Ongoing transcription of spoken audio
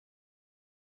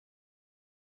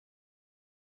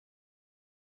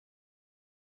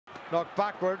knocked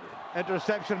backward.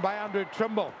 Interception by Andrew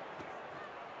Trimble.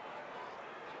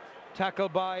 Tackle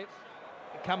by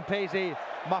Campese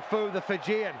Mafu, the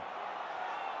Fijian.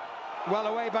 Well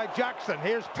away by Jackson.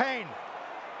 Here's Payne.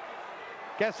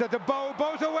 Gets it to Bowe.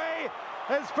 Bowe's away.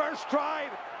 His first try.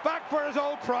 Back for his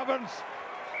old province.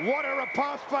 What a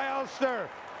riposte by Ulster.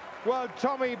 Well,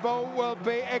 Tommy Bowe will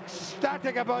be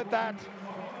ecstatic about that.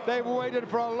 They've waited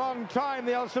for a long time,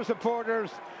 the Ulster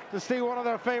supporters, to see one of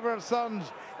their favourite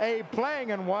sons, playing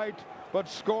in white, but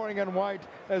scoring in white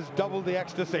has doubled the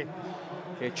ecstasy.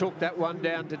 Yeah, chalked that one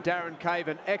down to Darren Cave.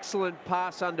 An excellent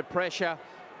pass under pressure.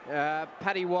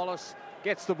 Paddy Wallace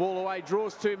gets the ball away,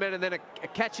 draws two men, and then a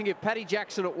catching of Paddy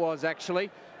Jackson it was, actually.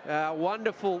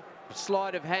 Wonderful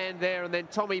sleight of hand there, and then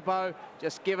Tommy Bowe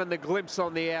just given the glimpse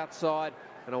on the outside,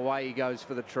 and away he goes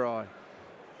for the try.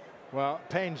 Well,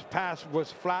 Payne's pass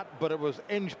was flat, but it was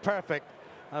inch perfect,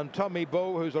 and Tommy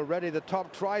Bowe, who's already the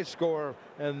top try scorer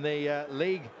in the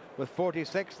league with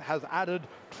 46, has added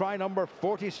try number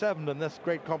 47 in this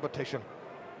great competition.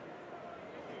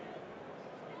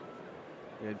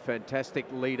 And fantastic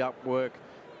lead-up work.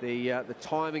 The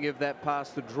timing of that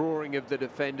pass, the drawing of the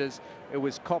defenders, it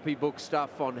was copybook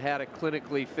stuff on how to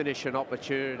clinically finish an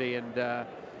opportunity, and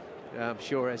I'm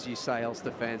sure, as you say,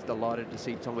 Ulster fans delighted to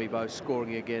see Tommy Bowe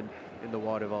scoring again in the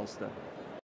white of Ulster.